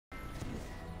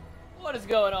What is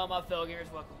going on, my fellow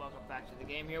gamers? Welcome back to the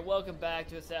game here. Welcome back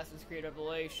to Assassin's Creed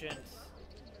Revelations.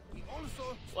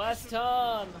 Last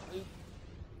time, we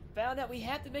found out we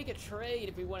have to make a trade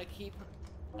if we want to keep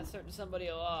a certain somebody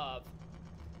alive.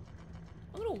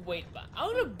 I'm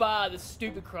gonna buy the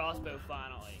stupid crossbow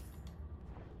finally.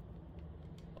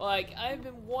 Like, I've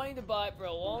been wanting to buy it for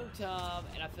a long time,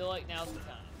 and I feel like now's the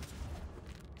time.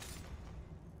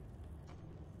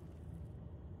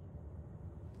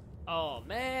 Oh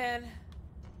man,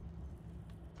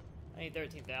 I need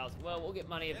 13,000. Well, we'll get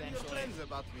money eventually.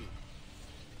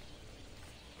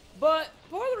 But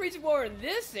part of the reason why we're in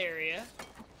this area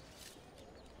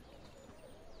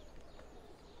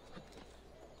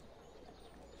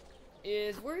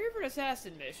is we're here for an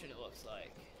assassin mission. It looks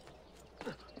like.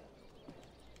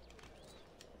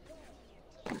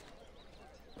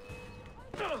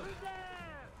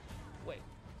 Wait.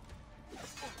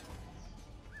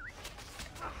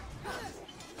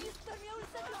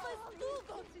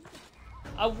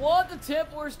 I want the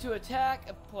Templars to attack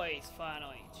a place,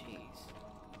 finally. Jeez.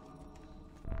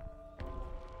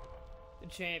 The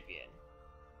champion.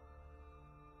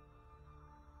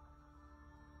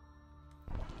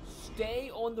 Stay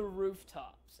on the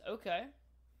rooftops. Okay.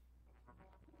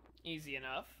 Easy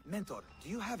enough. Mentor, do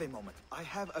you have a moment? I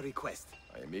have a request.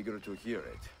 I am eager to hear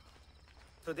it.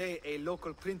 Today, a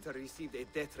local printer received a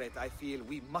death threat I feel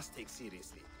we must take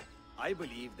seriously. I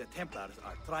believe the Templars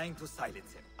are trying to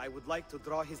silence him. I would like to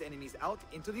draw his enemies out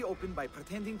into the open by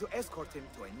pretending to escort him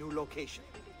to a new location.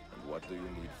 And what do you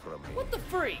need from me? What the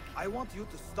freak? I want you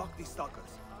to stalk the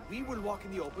stalkers. We will walk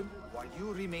in the open while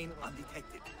you remain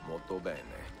undetected. Molto bene.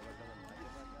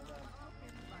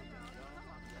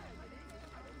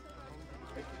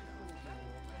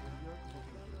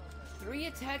 Three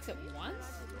attacks at once?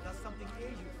 Does something ail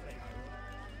you, friend?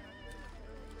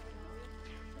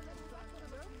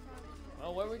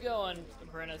 Well, where are we going,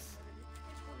 apprentice?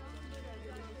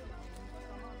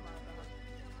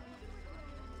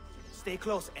 Stay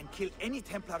close and kill any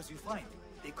Templars you find.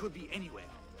 They could be anywhere.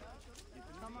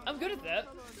 I'm good at that.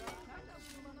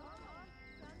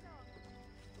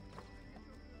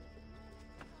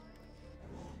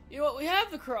 You know what? We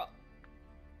have the crossbows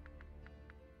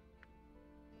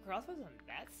on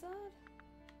that side?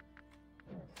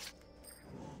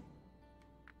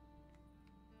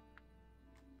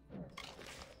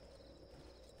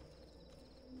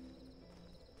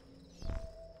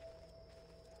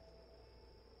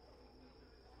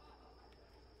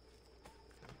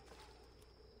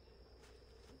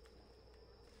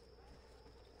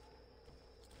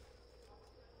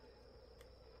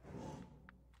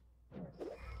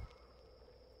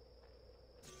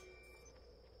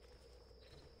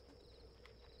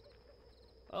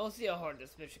 Well, we'll see how hard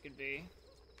this mission could be.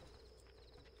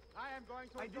 I am going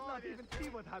to I did not even see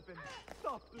what happened.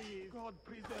 Stop, please. God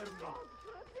preserve me.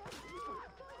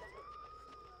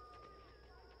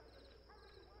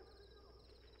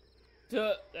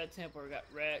 Duh, that Templar got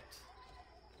wrecked.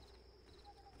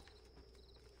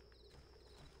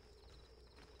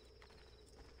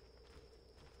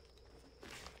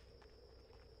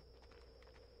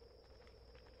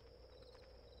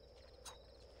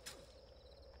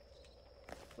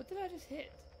 What did I just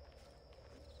hit?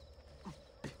 I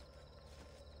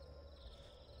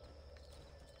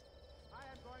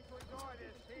am going to enjoy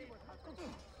this. See what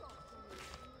happens.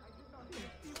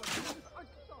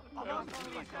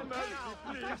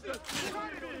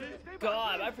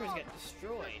 God, my priest got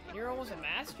destroyed. And you're almost a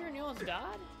master and you almost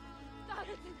died?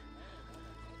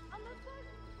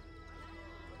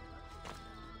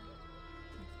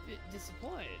 Bit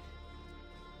disappointed.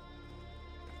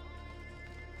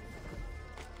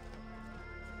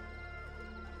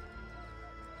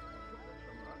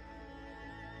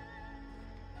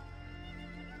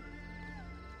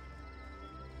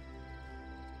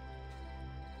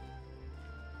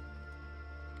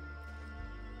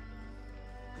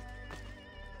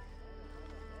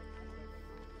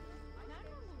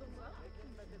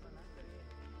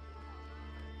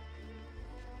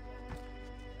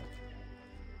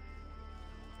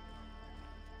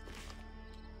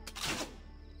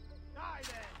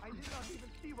 I did not even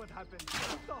see what happened.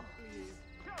 Stop, please.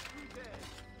 Just be dead.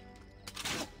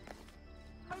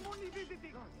 I'm only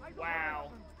visiting. I don't know Wow.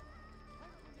 what happened.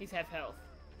 He's half health.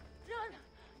 Run!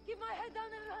 Keep my head down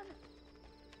and run!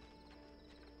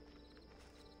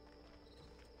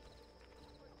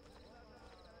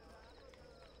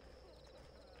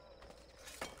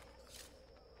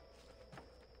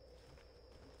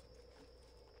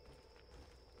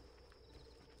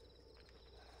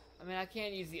 I mean, I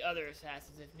can use the other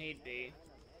assassins if need be.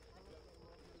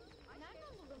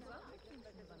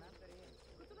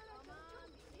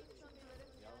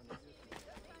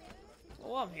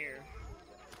 While I'm here.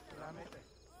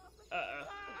 Uh-oh.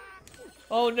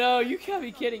 Oh no, you can't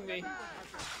be kidding me.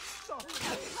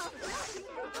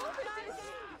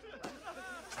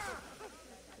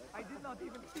 I did not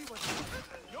even see what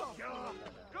happened.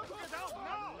 Come get out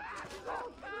now!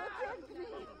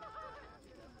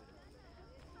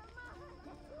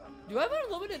 Do I have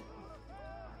unlimited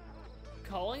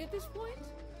calling at this point?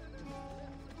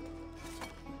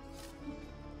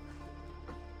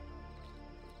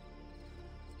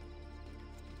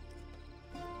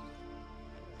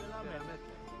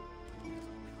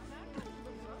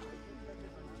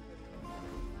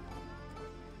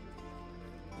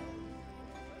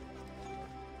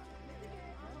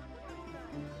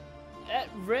 That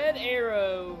red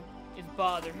arrow is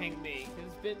bothering me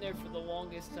because it's been there for the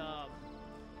longest time.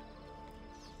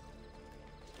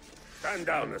 Stand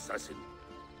down, assassin.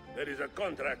 There is a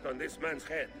contract on this man's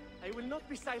head. I will not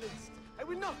be silenced. I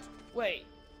will not. Wait.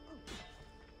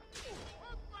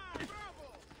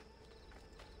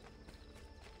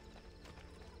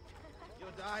 Your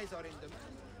eyes are in them.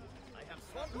 I have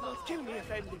sworn. Do not kill me,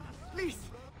 Effendi. Please.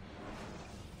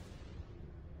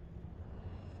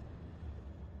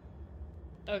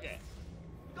 Okay.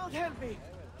 Don't help me.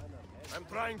 I'm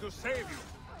trying to save you.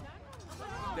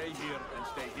 Stay here and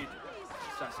stay hidden.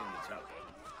 Assassin needs help.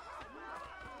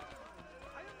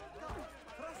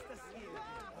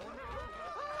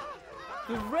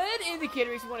 The red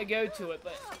indicator makes me want to go to it,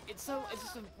 but it's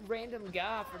just a random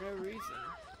guy for no reason.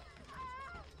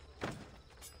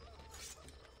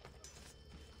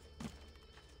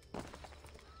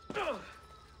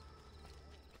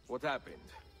 What happened?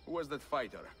 Who was that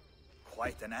fighter?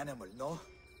 Quite an animal, no?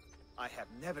 I have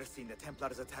never seen the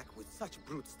Templars attack with such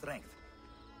brute strength.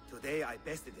 Today I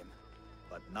bested him,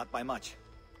 but not by much.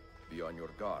 Be on your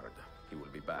guard. He will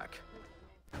be back.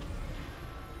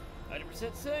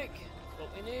 100% sync. That's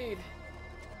what we need.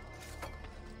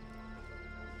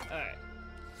 Alright.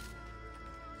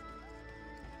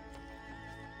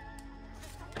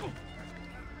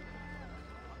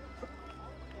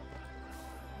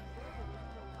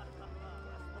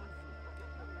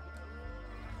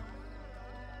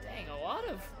 Dang, a lot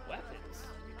of weapons.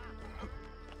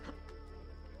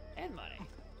 And money.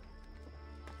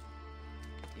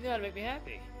 You know how to make me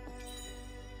happy.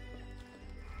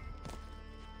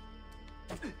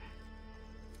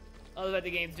 I love that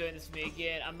the game's doing this to me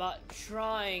again. I'm not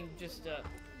trying just to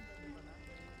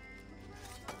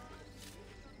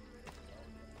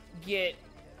get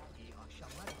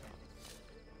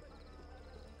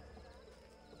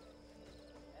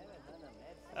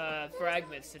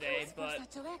fragments today, but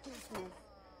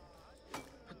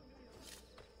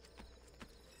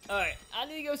alright, I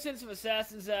need to go send some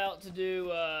assassins out to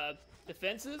do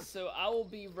defenses, so I will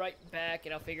be right back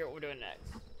and I'll figure out what we're doing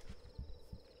next.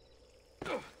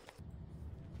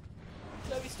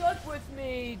 So if you stuck with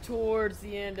me towards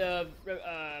the end of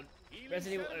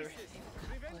Resident Evil,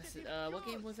 what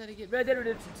game was that again? Red Dead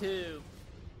Redemption 2.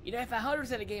 You know, if I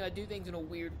 100% a game, I do things in a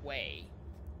weird way.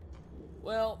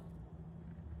 Well,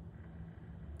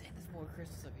 damn, there's more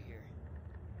crystals over here.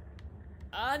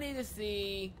 I need to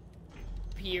see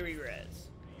Pierre Rez,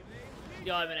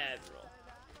 Diamond Admiral,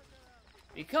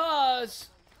 because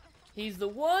he's the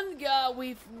one guy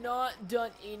we've not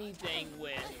done anything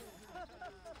with.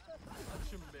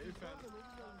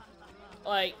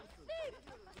 Like,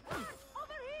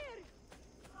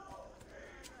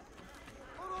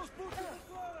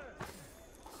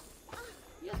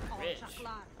 he's rich.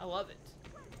 I love it.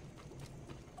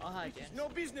 I'll hide again. No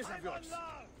business of yours.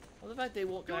 Well, the fact they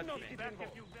won't go after me.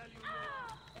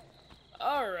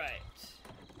 Alright.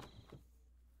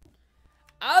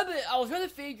 I was trying to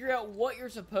figure out what you're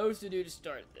supposed to do to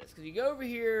start this. Because you go over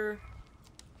here,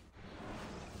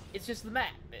 it's just the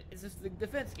map. It's just the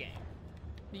defense game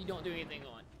that you don't do anything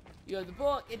on. You have the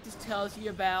book, it just tells you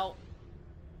about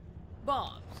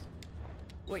bombs.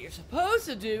 What you're supposed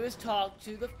to do is talk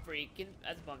to the freaking...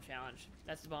 That's a bomb challenge.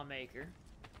 That's the bomb maker.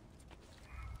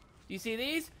 Do you see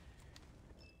these?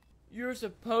 You're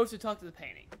supposed to talk to the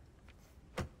painting.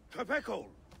 Capecol!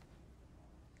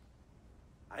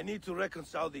 I need to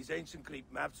reconcile these ancient Greek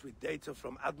maps with data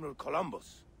from Admiral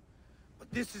Columbus.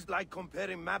 But this is like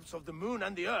comparing maps of the moon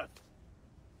and the Earth.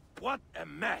 What a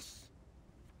mess!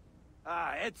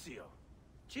 Ah, Ezio,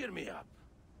 cheer me up.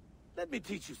 Let me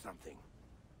teach you something.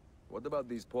 What about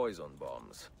these poison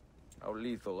bombs? How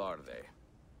lethal are they?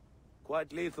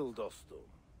 Quite lethal, Dosto.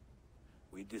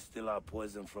 We distill our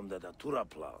poison from the Datura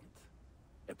plant.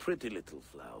 A pretty little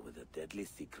flower with a deadly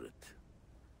secret.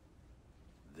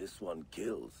 This one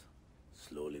kills,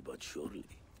 slowly but surely.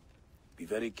 Be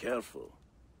very careful,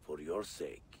 for your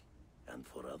sake, and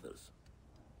for others.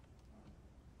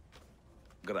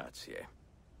 Grazie.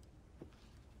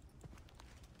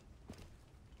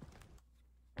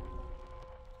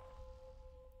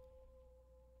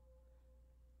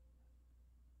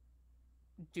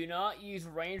 Do not use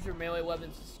ranged or melee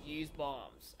weapons, use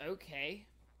bombs. Okay.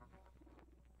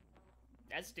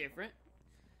 That's different.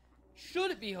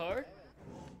 Should it be hard?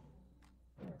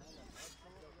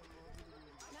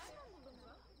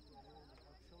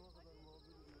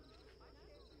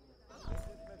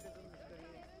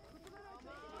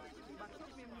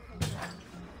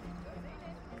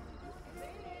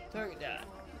 Target down.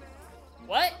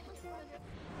 What?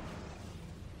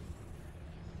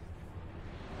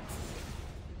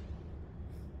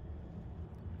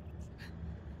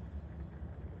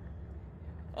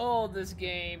 Oh, this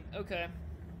game. Okay.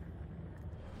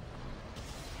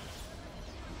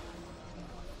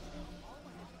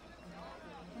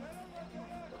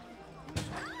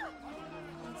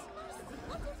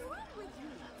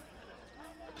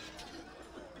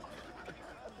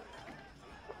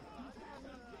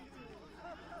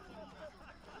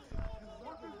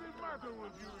 What is the matter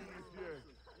with you, Monsieur?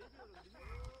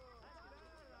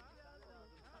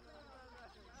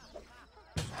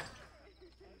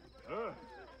 Huh?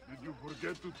 Did you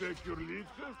forget to take your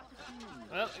leeches?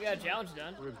 Well, we got a challenge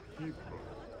done. Where's Kipro?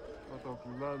 What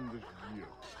outlandish gear?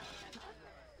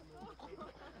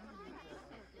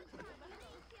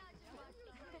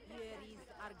 Here is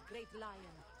our great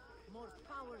lion. More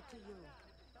power to you.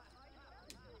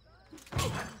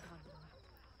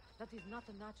 That is not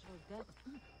a natural death.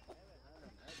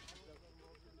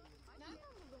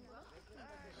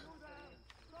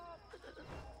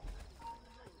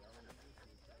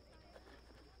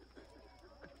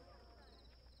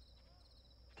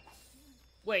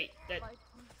 Wait, that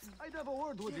I'd have a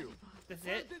word with you. that's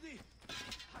it?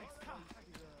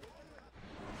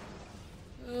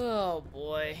 Oh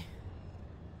boy.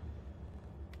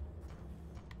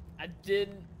 I don't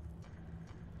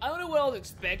know what I was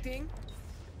expecting,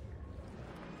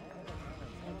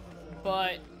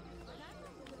 but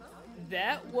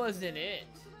that wasn't it.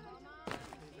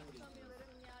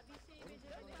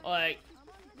 Like,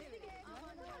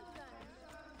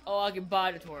 oh, I can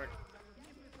buy the torch.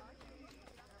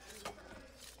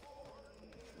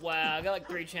 Wow, I got like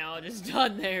 3 challenges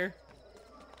done there.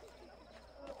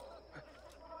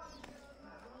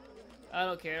 I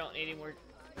don't care, I don't need any more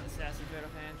Assassin's Creed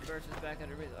fans versus back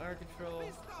under our control.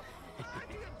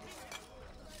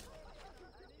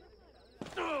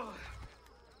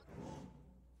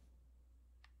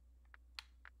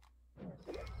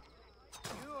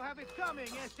 You have it coming,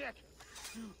 Esek.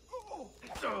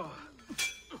 I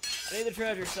need the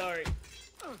treasure, sorry.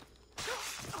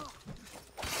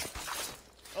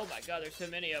 Oh my god, there's so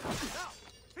many of them. Now,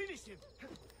 finish him.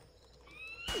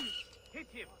 Hit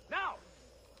him now.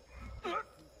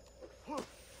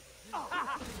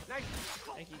 Nice.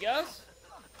 Thank you, guys.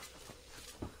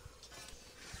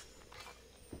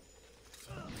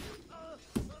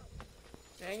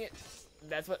 Dang it.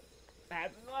 That's what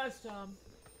happened last time.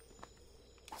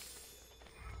 I'm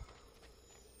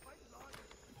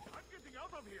getting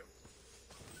out of here.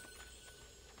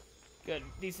 Good,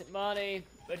 decent money,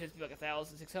 but just be like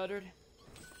 1,600.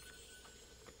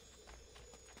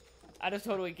 I just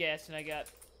totally guessed and I got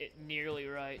it nearly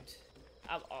right.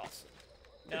 I'm awesome.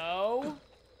 No.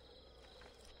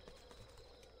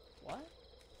 What?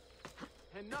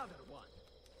 Another one.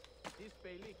 This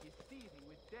Beylik is seething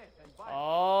with death and violence.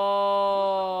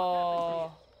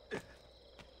 Oh.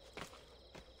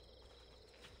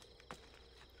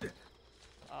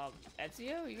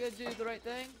 Ezio, you gonna do the right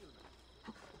thing?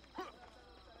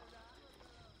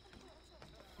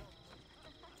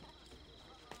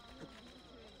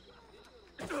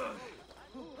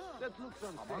 That looks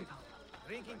unsafe.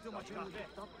 Drinking too much coffee.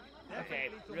 Okay,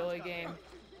 really, game?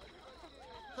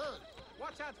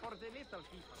 Watch out for the little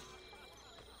people.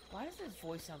 Why does his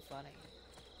voice sound funny?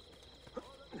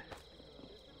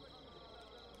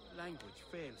 Language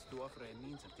fails to offer a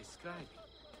means of describing.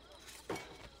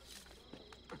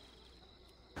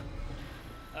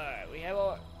 Alright, we have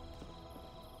our...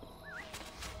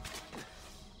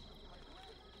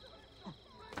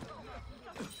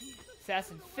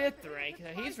 Assassin 5th rank.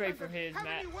 Now he's ready for his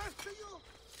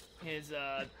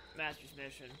master's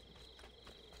mission.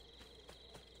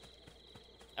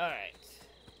 Alright.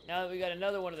 Now that we got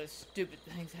another one of those stupid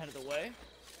things out of the way.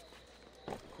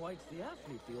 Quite the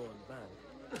athlete, the old man.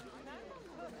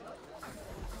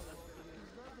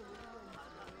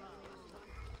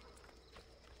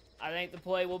 I think the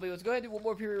play will be, let's go ahead and do one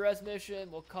more period rest mission.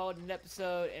 We'll call it an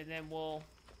episode, and then we'll...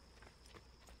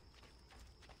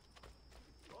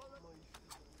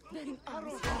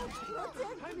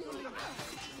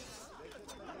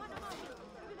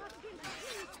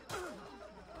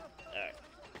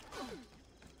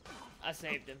 I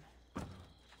saved him.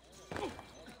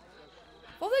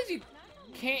 All things you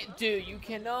can't do. You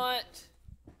cannot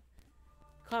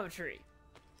climb a tree.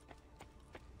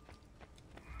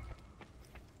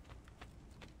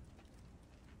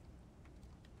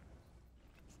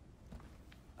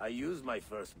 I used my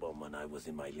first bomb when I was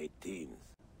in my late teens.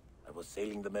 I was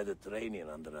sailing the Mediterranean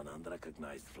under an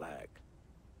unrecognized flag,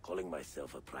 calling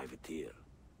myself a privateer.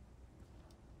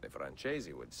 The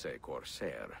Francesi would say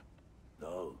corsair.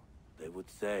 No, they would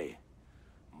say,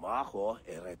 Majo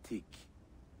heretic.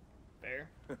 Fair.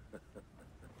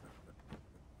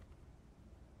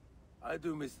 I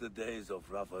do miss the days of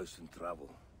rough ocean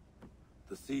travel.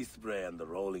 The sea spray and the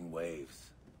rolling waves.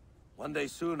 One day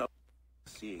soon I'll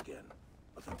see again.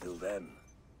 But until then,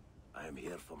 I am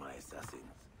here for my assassins.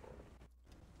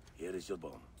 Here is your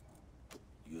bomb.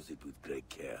 Use it with great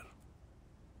care.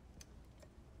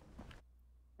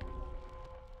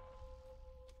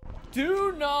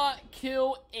 Do not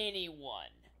kill anyone.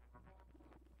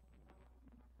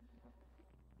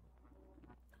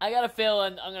 I got a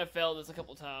feeling I'm gonna fail this a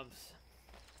couple times.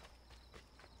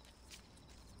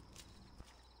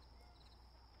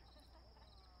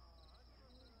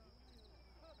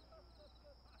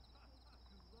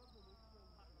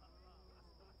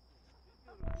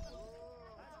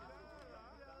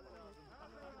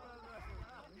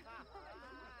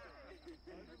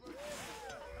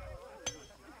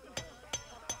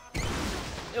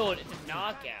 Oh, it's a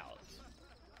knockout.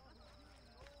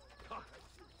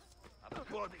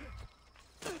 A body.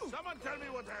 Someone tell me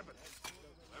what happened.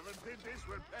 Whoever did this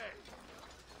will pay.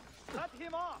 Cut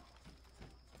him off.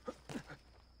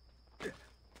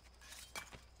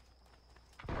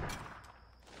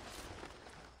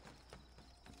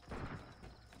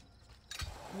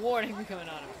 Warning, we're coming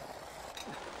on him.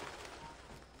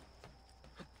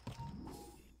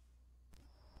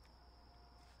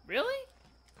 Really?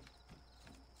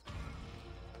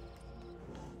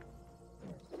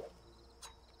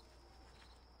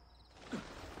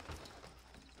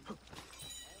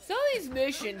 Some of these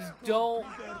missions don't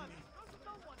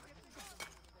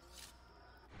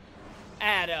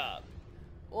add up.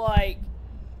 Like,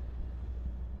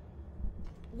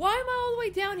 why am I all the way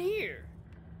down here?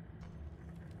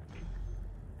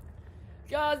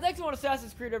 Guys, next one,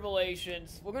 Assassin's Creed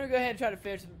Revelations. We're going to go ahead and try to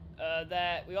finish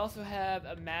that. We also have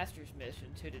a Master's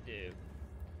mission, too, to do.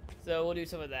 So we'll do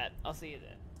some of that. I'll see you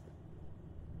then.